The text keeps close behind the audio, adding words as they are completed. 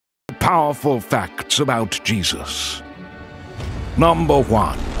powerful facts about Jesus. Number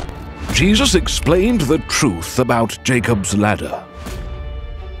 1. Jesus explained the truth about Jacob's ladder.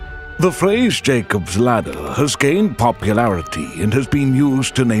 The phrase Jacob's ladder has gained popularity and has been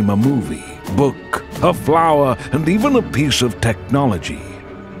used to name a movie, book, a flower, and even a piece of technology.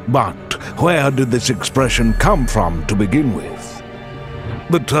 But where did this expression come from to begin with?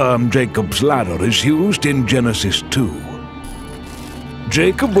 The term Jacob's ladder is used in Genesis 2.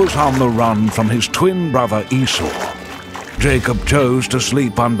 Jacob was on the run from his twin brother Esau. Jacob chose to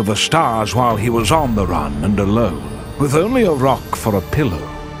sleep under the stars while he was on the run and alone, with only a rock for a pillow.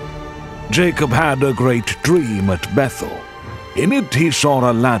 Jacob had a great dream at Bethel. In it he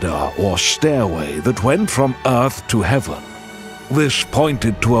saw a ladder or stairway that went from earth to heaven. This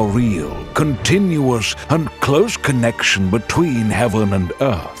pointed to a real, continuous, and close connection between heaven and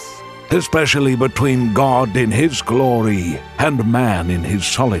earth, especially between God in His glory and man in his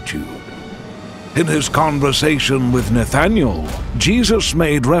solitude. In his conversation with Nathanael, Jesus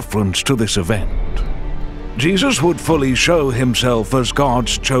made reference to this event. Jesus would fully show himself as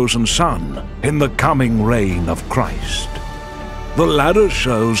God's chosen Son in the coming reign of Christ. The ladder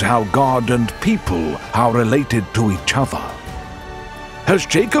shows how God and people are related to each other. As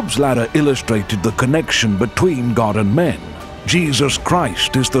Jacob's ladder illustrated the connection between God and men, Jesus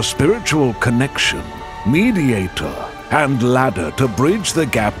Christ is the spiritual connection, mediator, and ladder to bridge the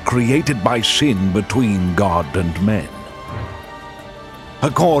gap created by sin between God and men.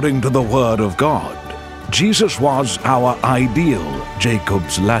 According to the Word of God, Jesus was our ideal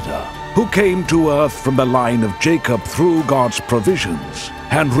Jacob's ladder, who came to earth from the line of Jacob through God's provisions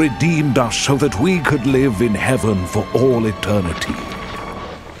and redeemed us so that we could live in heaven for all eternity.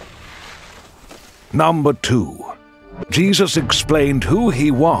 Number 2. Jesus explained who He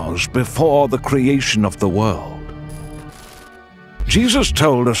was before the creation of the world. Jesus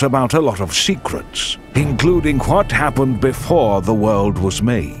told us about a lot of secrets, including what happened before the world was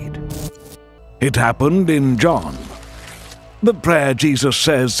made. It happened in John. The prayer Jesus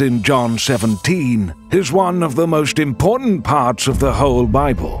says in John 17 is one of the most important parts of the whole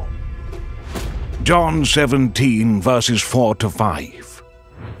Bible. John 17, verses 4 to 5.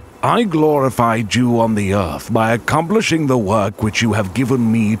 I glorified you on the earth by accomplishing the work which you have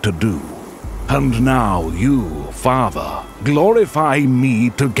given me to do. And now you, Father, glorify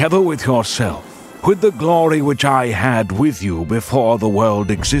me together with yourself, with the glory which I had with you before the world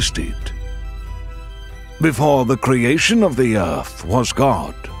existed. Before the creation of the earth was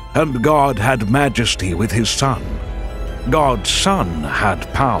God, and God had majesty with His Son. God's Son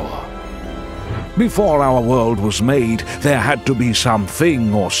had power. Before our world was made, there had to be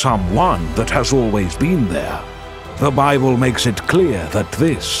something or someone that has always been there. The Bible makes it clear that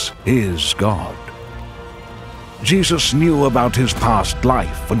this is God. Jesus knew about His past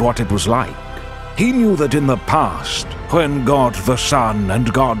life and what it was like. He knew that in the past, when God the Son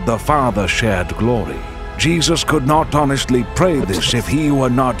and God the Father shared glory, Jesus could not honestly pray this if He were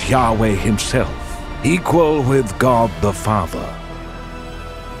not Yahweh Himself, equal with God the Father.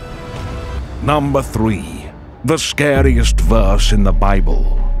 Number 3. The scariest verse in the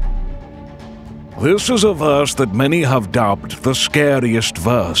Bible. This is a verse that many have dubbed the scariest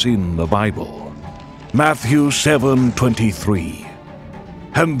verse in the Bible. Matthew 7:23.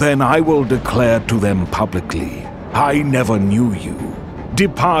 And then I will declare to them publicly, I never knew you.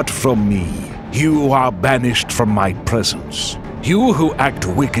 Depart from me, you are banished from my presence, you who act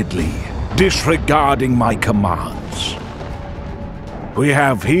wickedly, disregarding my commands. We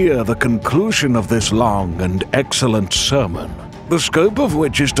have here the conclusion of this long and excellent sermon, the scope of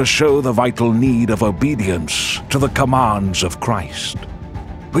which is to show the vital need of obedience to the commands of Christ.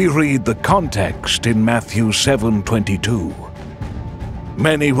 We read the context in Matthew 7:22.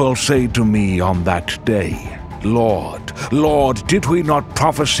 Many will say to me on that day, Lord, Lord, did we not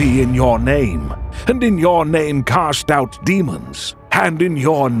prophesy in your name, and in your name cast out demons, and in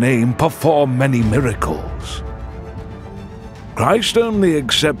your name perform many miracles? Christ only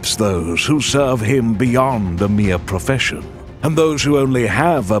accepts those who serve Him beyond a mere profession, and those who only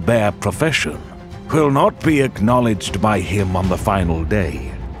have a bare profession will not be acknowledged by Him on the final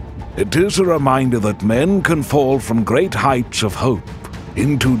day. It is a reminder that men can fall from great heights of hope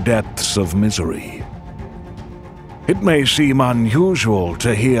into depths of misery. It may seem unusual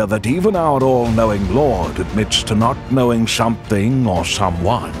to hear that even our all-knowing Lord admits to not knowing something or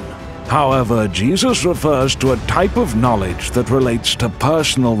someone. However, Jesus refers to a type of knowledge that relates to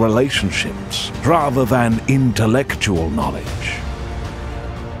personal relationships rather than intellectual knowledge.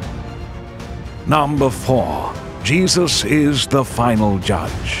 Number 4. Jesus is the final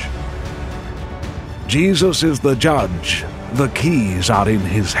judge. Jesus is the judge The keys are in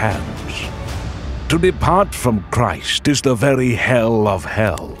his hands. To depart from Christ is the very hell of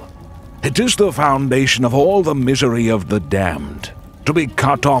hell. It is the foundation of all the misery of the damned, to be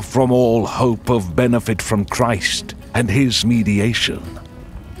cut off from all hope of benefit from Christ and his mediation.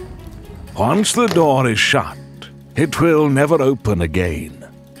 Once the door is shut, it will never open again.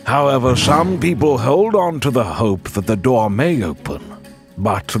 However, some people hold on to the hope that the door may open,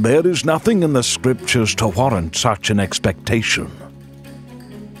 but there is nothing in the scriptures to warrant such an expectation.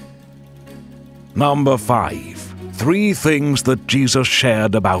 Number 5. 3 things that Jesus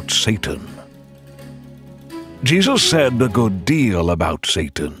shared about Satan. Jesus said a good deal about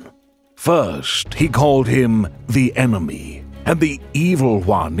Satan. First, he called him the enemy and the evil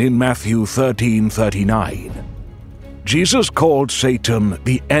one in Matthew 13:39. Jesus called Satan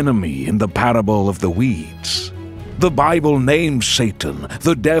the enemy in the parable of the weeds. The Bible names Satan,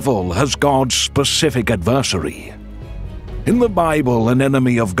 the devil, as God's specific adversary. In the Bible, an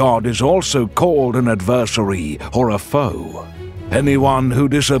enemy of God is also called an adversary or a foe. Anyone who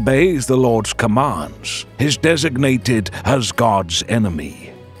disobeys the Lord's commands is designated as God's enemy.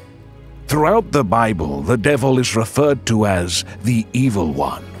 Throughout the Bible, the devil is referred to as the evil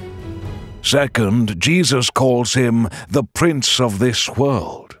one. Second, Jesus calls him the prince of this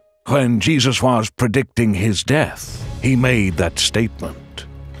world. When Jesus was predicting his death, he made that statement.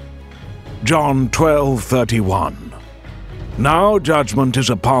 John 12:31. Now judgment is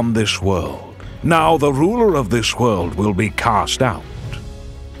upon this world. Now the ruler of this world will be cast out.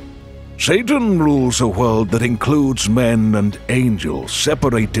 Satan rules a world that includes men and angels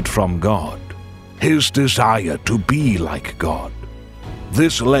separated from God. His desire to be like God.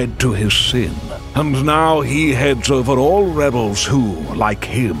 This led to his sin, and now he heads over all rebels who, like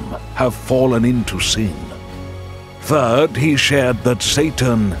him, have fallen into sin. Third, he shared that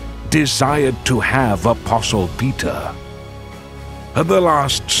Satan desired to have Apostle Peter. At the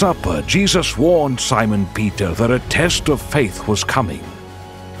Last Supper, Jesus warned Simon Peter that a test of faith was coming.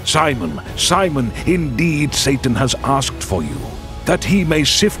 Simon, Simon, indeed Satan has asked for you, that he may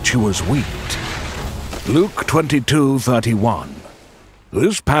sift you as wheat. Luke 22:31.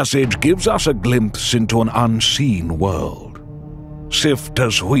 This passage gives us a glimpse into an unseen world. Sift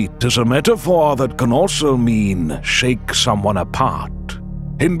as wheat is a metaphor that can also mean shake someone apart.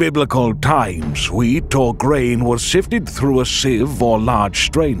 In biblical times, wheat or grain was sifted through a sieve or large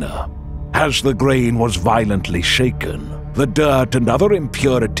strainer. As the grain was violently shaken, the dirt and other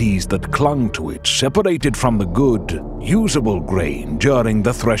impurities that clung to it separated from the good, usable grain during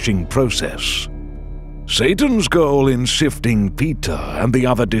the threshing process. Satan's goal in sifting Peter and the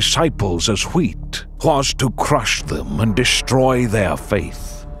other disciples as wheat was to crush them and destroy their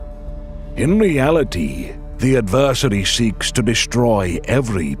faith. In reality, the adversary seeks to destroy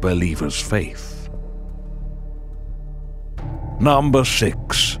every believer's faith. Number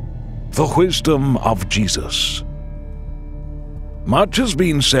 6. The wisdom of Jesus. Much has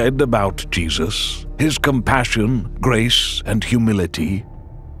been said about Jesus, his compassion, grace, and humility.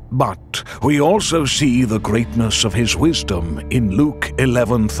 But we also see the greatness of his wisdom in Luke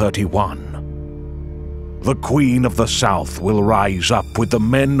 11:31. The Queen of the South will rise up with the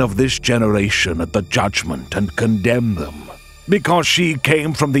men of this generation at the judgment and condemn them, because she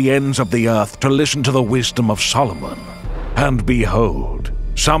came from the ends of the earth to listen to the wisdom of Solomon. And behold,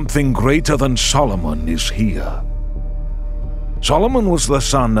 something greater than Solomon is here. Solomon was the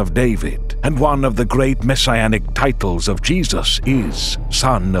son of David, and one of the great messianic titles of Jesus is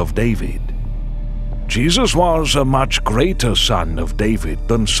Son of David. Jesus was a much greater son of David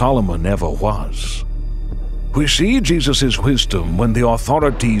than Solomon ever was. We see Jesus' wisdom when the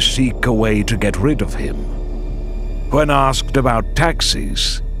authorities seek a way to get rid of him. When asked about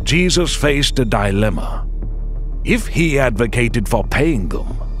taxes, Jesus faced a dilemma. If he advocated for paying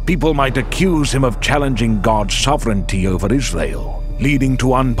them, people might accuse him of challenging God's sovereignty over Israel, leading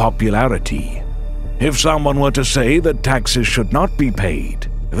to unpopularity. If someone were to say that taxes should not be paid,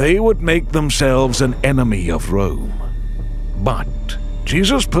 they would make themselves an enemy of Rome. But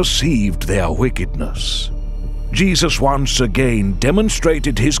Jesus perceived their wickedness. Jesus once again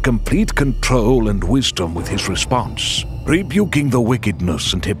demonstrated his complete control and wisdom with his response, rebuking the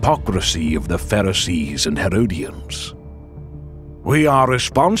wickedness and hypocrisy of the Pharisees and Herodians. We are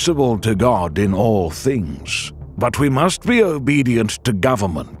responsible to God in all things, but we must be obedient to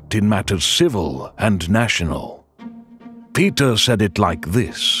government in matters civil and national. Peter said it like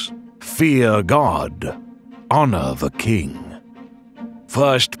this: "Fear God, honor the king."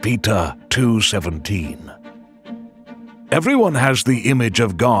 1 Peter 2:17. Everyone has the image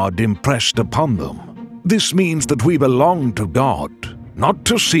of God impressed upon them. This means that we belong to God, not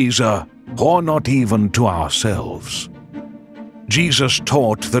to Caesar, or not even to ourselves. Jesus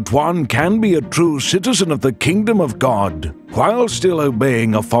taught that one can be a true citizen of the kingdom of God while still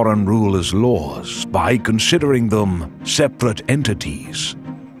obeying a foreign ruler's laws by considering them separate entities.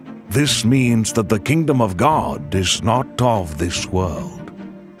 This means that the kingdom of God is not of this world.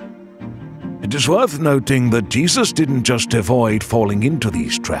 It is worth noting that Jesus didn't just avoid falling into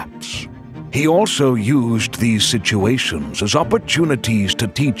these traps. He also used these situations as opportunities to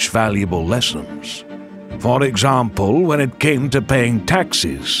teach valuable lessons. For example, when it came to paying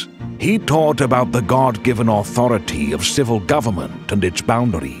taxes, he taught about the God-given authority of civil government and its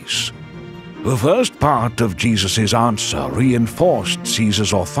boundaries. The first part of Jesus' answer reinforced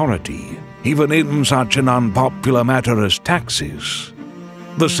Caesar's authority, even in such an unpopular matter as taxes.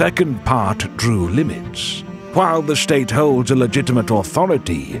 The second part drew limits. While the state holds a legitimate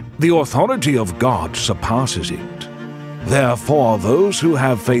authority, the authority of God surpasses it. Therefore, those who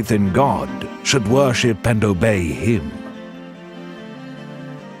have faith in God should worship and obey Him.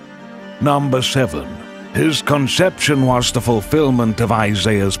 Number 7. His conception was the fulfillment of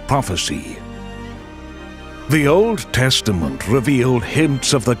Isaiah's prophecy. The Old Testament revealed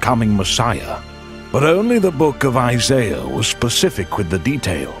hints of the coming Messiah, but only the book of Isaiah was specific with the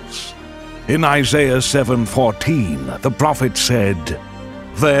details. In Isaiah 7:14, the prophet said,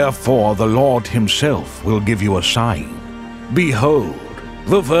 "Therefore the Lord Himself will give you a sign. Behold,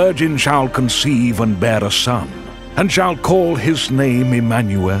 the virgin shall conceive and bear a son, and shall call his name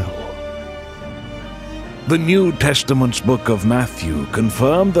Emmanuel." The New Testament's book of Matthew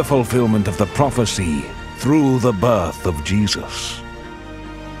confirmed the fulfillment of the prophecy through the birth of Jesus.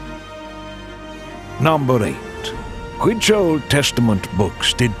 Number 8. Which Old Testament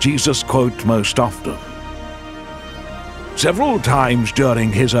books did Jesus quote most often? Several times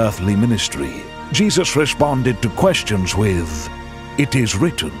during His earthly ministry, Jesus responded to questions with, "It is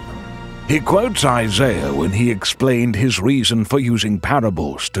written." He quotes Isaiah when He explained His reason for using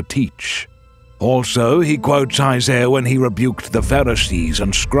parables to teach. Also, He quotes Isaiah when He rebuked the Pharisees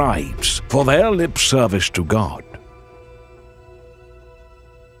and scribes for their lip service to God.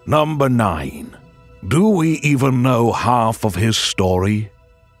 Number 9. Do we even know half of His story?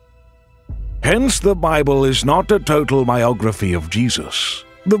 Hence, the Bible is not a total biography of Jesus.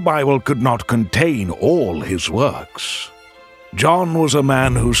 The Bible could not contain all His works. John was a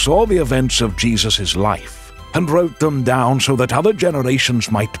man who saw the events of Jesus' life and wrote them down so that other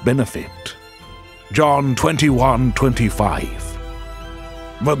generations might benefit. John 21:25.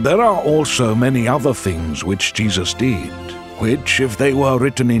 But there are also many other things which Jesus did, which, if they were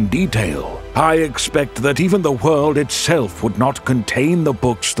written in detail, I expect that even the world itself would not contain the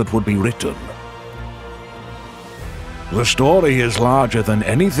books that would be written. The story is larger than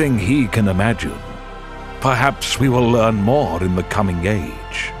anything He can imagine. Perhaps we will learn more in the coming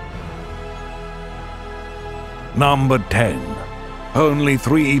age. Number 10. Only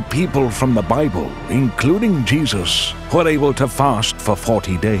 3 people from the Bible, including Jesus, were able to fast for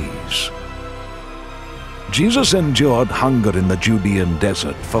 40 days. Jesus endured hunger in the Judean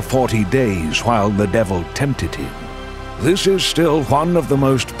desert for 40 days while the devil tempted Him. This is still one of the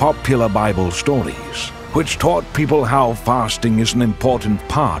most popular Bible stories, which taught people how fasting is an important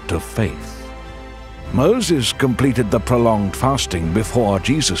part of faith. Moses completed the prolonged fasting before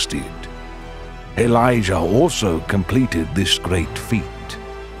Jesus did. Elijah also completed this great feat.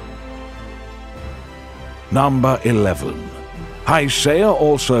 Number 11. Isaiah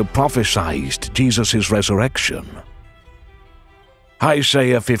also prophesied Jesus' resurrection.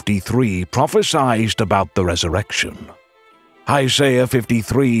 Isaiah 53 prophesied about the resurrection. Isaiah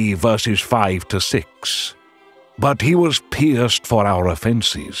 53 verses 5-6. But He was pierced for our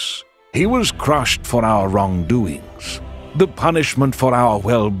offenses. He was crushed for our wrongdoings. The punishment for our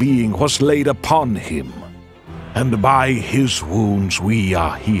well-being was laid upon Him, and by His wounds we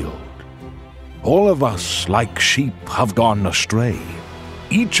are healed. All of us, like sheep, have gone astray.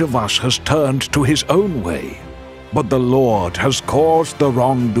 Each of us has turned to his own way, but the Lord has caused the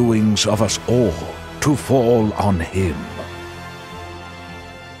wrongdoings of us all to fall on Him.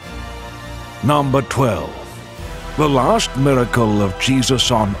 Number 12. The last miracle of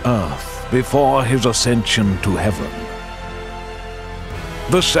Jesus on earth before His ascension to heaven.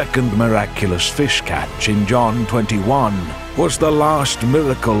 The second miraculous fish catch in John 21 was the last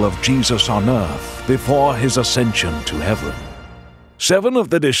miracle of Jesus on earth before His ascension to heaven. 7 of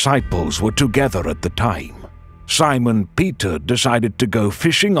the disciples were together at the time. Simon Peter decided to go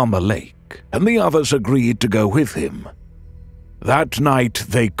fishing on the lake, and the others agreed to go with him. That night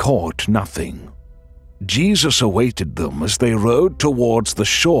they caught nothing. Jesus awaited them as they rowed towards the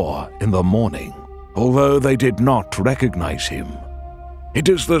shore in the morning, although they did not recognize Him. It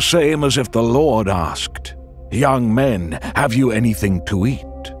is the same as if the Lord asked, "Young men, have you anything to eat?"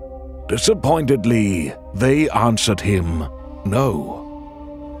 Disappointedly, they answered him, "No."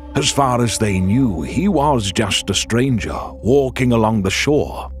 As far as they knew, he was just a stranger walking along the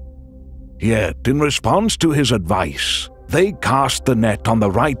shore. Yet, in response to his advice, they cast the net on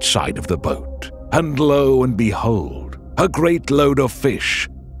the right side of the boat, and lo and behold, a great load of fish,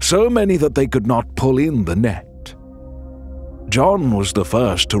 so many that they could not pull in the net. John was the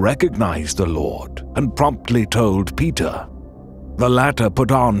first to recognize the Lord and promptly told Peter. The latter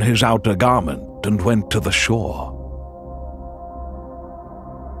put on his outer garment and went to the shore.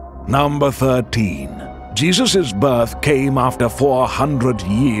 Number 13. Jesus' birth came after 400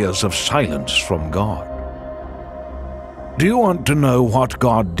 years of silence from God. Do you want to know what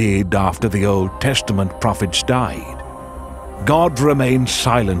God did after the Old Testament prophets died? God remained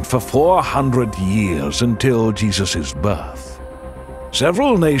silent for 400 years until Jesus' birth.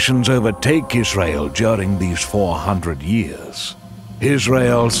 Several nations overtake Israel during these 400 years.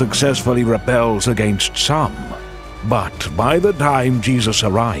 Israel successfully rebels against some, but by the time Jesus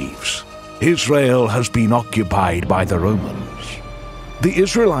arrives, Israel has been occupied by the Romans. The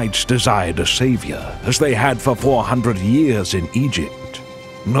Israelites desired a savior, as they had for 400 years in Egypt.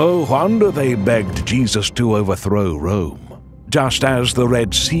 No wonder they begged Jesus to overthrow Rome, just as the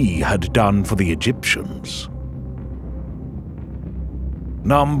Red Sea had done for the Egyptians.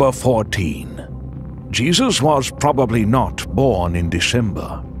 Number 14. Jesus was probably not born in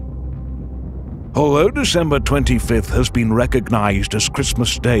December. Although December 25th has been recognized as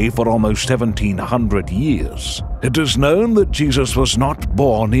Christmas Day for almost 1700 years, it is known that Jesus was not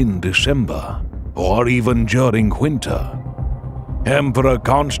born in December, or even during winter. Emperor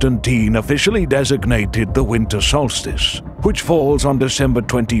Constantine officially designated the winter solstice, which falls on December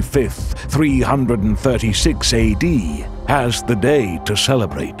 25th, 336 AD, as the day to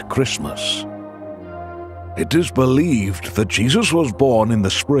celebrate Christmas. It is believed that Jesus was born in the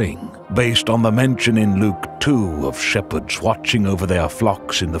spring, based on the mention in Luke 2 of shepherds watching over their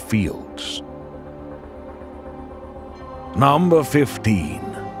flocks in the fields. Number 15.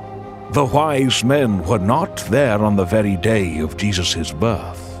 The wise men were not there on the very day of Jesus'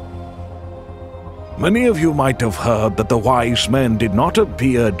 birth. Many of you might have heard that the wise men did not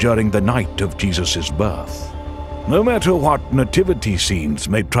appear during the night of Jesus' birth, no matter what nativity scenes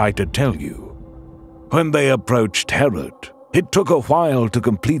may try to tell you. When they approached Herod, it took a while to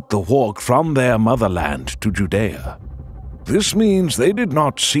complete the walk from their motherland to Judea. This means they did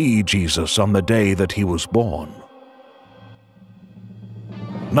not see Jesus on the day that he was born.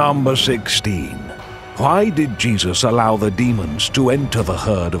 Number 16. Why did Jesus allow the demons to enter the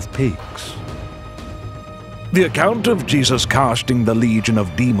herd of pigs? The account of Jesus casting the legion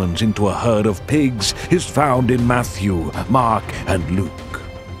of demons into a herd of pigs is found in Matthew, Mark, and Luke.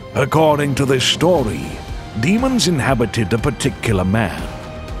 According to this story, demons inhabited a particular man.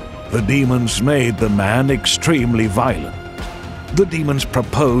 The demons made the man extremely violent. The demons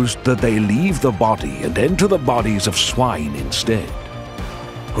proposed that they leave the body and enter the bodies of swine instead.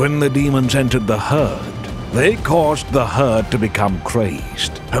 When the demons entered the herd, they caused the herd to become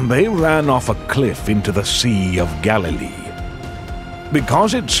crazed, and they ran off a cliff into the Sea of Galilee.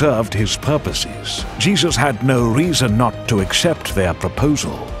 Because it served his purposes, Jesus had no reason not to accept their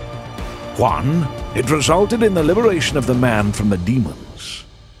proposal. 1. It resulted in the liberation of the man from the demons.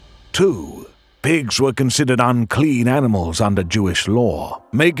 2. Pigs were considered unclean animals under Jewish law,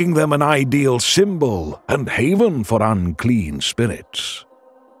 making them an ideal symbol and haven for unclean spirits.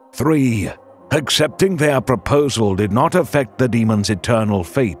 3. Accepting their proposal did not affect the demons' eternal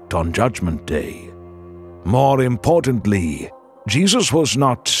fate on Judgment Day. More importantly, Jesus was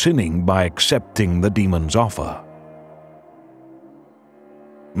not sinning by accepting the demons' offer.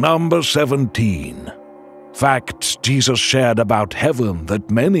 Number 17. Facts Jesus shared about heaven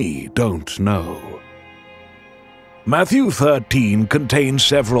that many don't know. Matthew 13 contains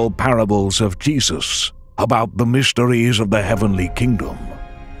several parables of Jesus about the mysteries of the heavenly kingdom.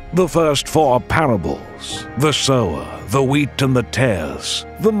 The first 4 parables, the sower, the wheat and the tares,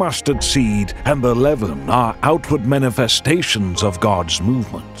 the mustard seed, and the leaven, are outward manifestations of God's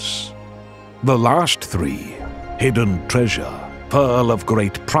movements. The last 3, hidden treasure, pearl of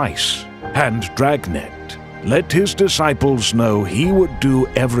great price, and dragnet, let his disciples know he would do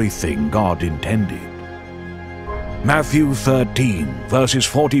everything God intended. Matthew 13, verses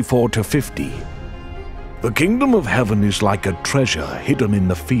 44 to 50. The kingdom of heaven is like a treasure hidden in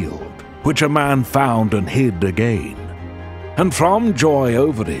the field, which a man found and hid again. And from joy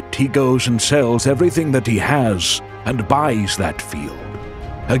over it, he goes and sells everything that he has and buys that field.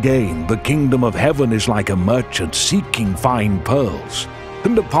 Again, the kingdom of heaven is like a merchant seeking fine pearls.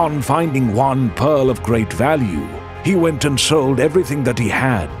 and upon finding one pearl of great value, he went and sold everything that he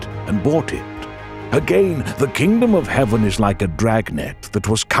had and bought it. Again, the kingdom of heaven is like a dragnet that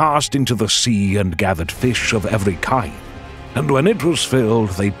was cast into the sea and gathered fish of every kind. And when it was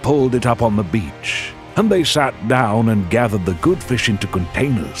filled, they pulled it up on the beach, and they sat down and gathered the good fish into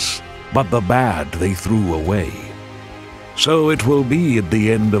containers, but the bad they threw away. So it will be at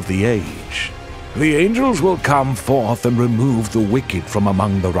the end of the age. The angels will come forth and remove the wicked from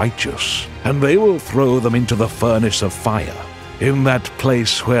among the righteous, and they will throw them into the furnace of fire, in that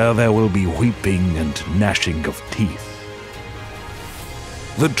place where there will be weeping and gnashing of teeth.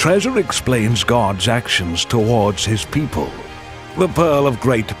 The treasure explains God's actions towards his people. The pearl of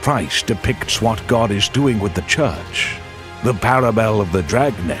great price depicts what God is doing with the church. The parable of the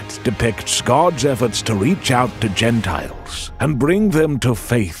dragnet depicts God's efforts to reach out to Gentiles and bring them to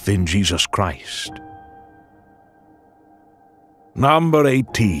faith in Jesus Christ. Number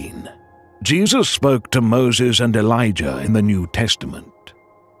 18. Jesus spoke to Moses and Elijah in the New Testament.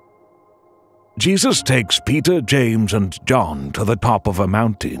 Jesus takes Peter, James, and John to the top of a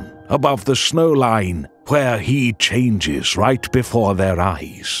mountain above the snow line, where he changes right before their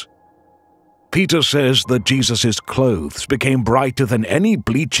eyes. Peter says that Jesus' clothes became brighter than any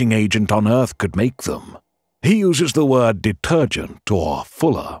bleaching agent on earth could make them. He uses the word detergent or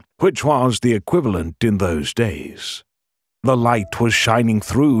fuller, which was the equivalent in those days. The light was shining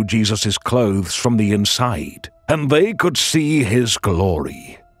through Jesus' clothes from the inside, and they could see his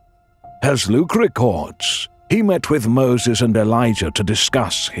glory. As Luke records, he met with Moses and Elijah to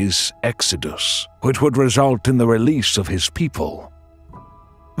discuss his exodus, which would result in the release of his people.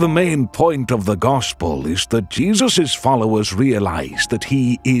 The main point of the gospel is that Jesus' followers realize that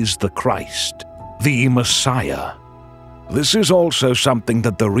he is the Christ, the Messiah. This is also something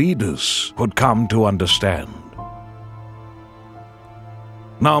that the readers would come to understand.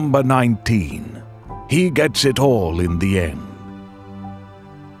 Number 19. He gets it all in the end.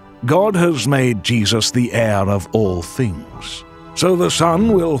 God has made Jesus the heir of all things, so the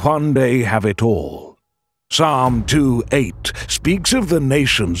Son will one day have it all. Psalm 2:8 speaks of the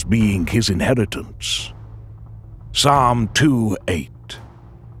nations being his inheritance. Psalm 2:8.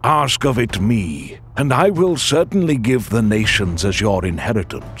 Ask of it me, and I will certainly give the nations as your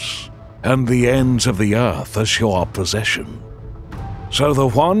inheritance, and the ends of the earth as your possession. So the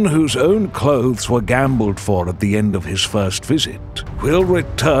one whose own clothes were gambled for at the end of his first visit will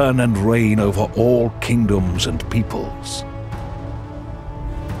return and reign over all kingdoms and peoples.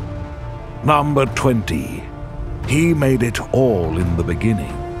 Number 20. He made it all in the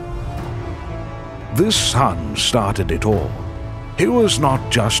beginning. This Son started it all. He was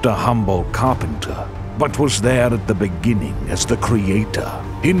not just a humble carpenter, but was there at the beginning as the Creator,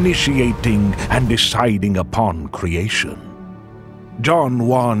 initiating and deciding upon creation. John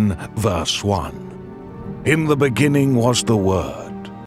 1, verse 1. In the beginning was the Word,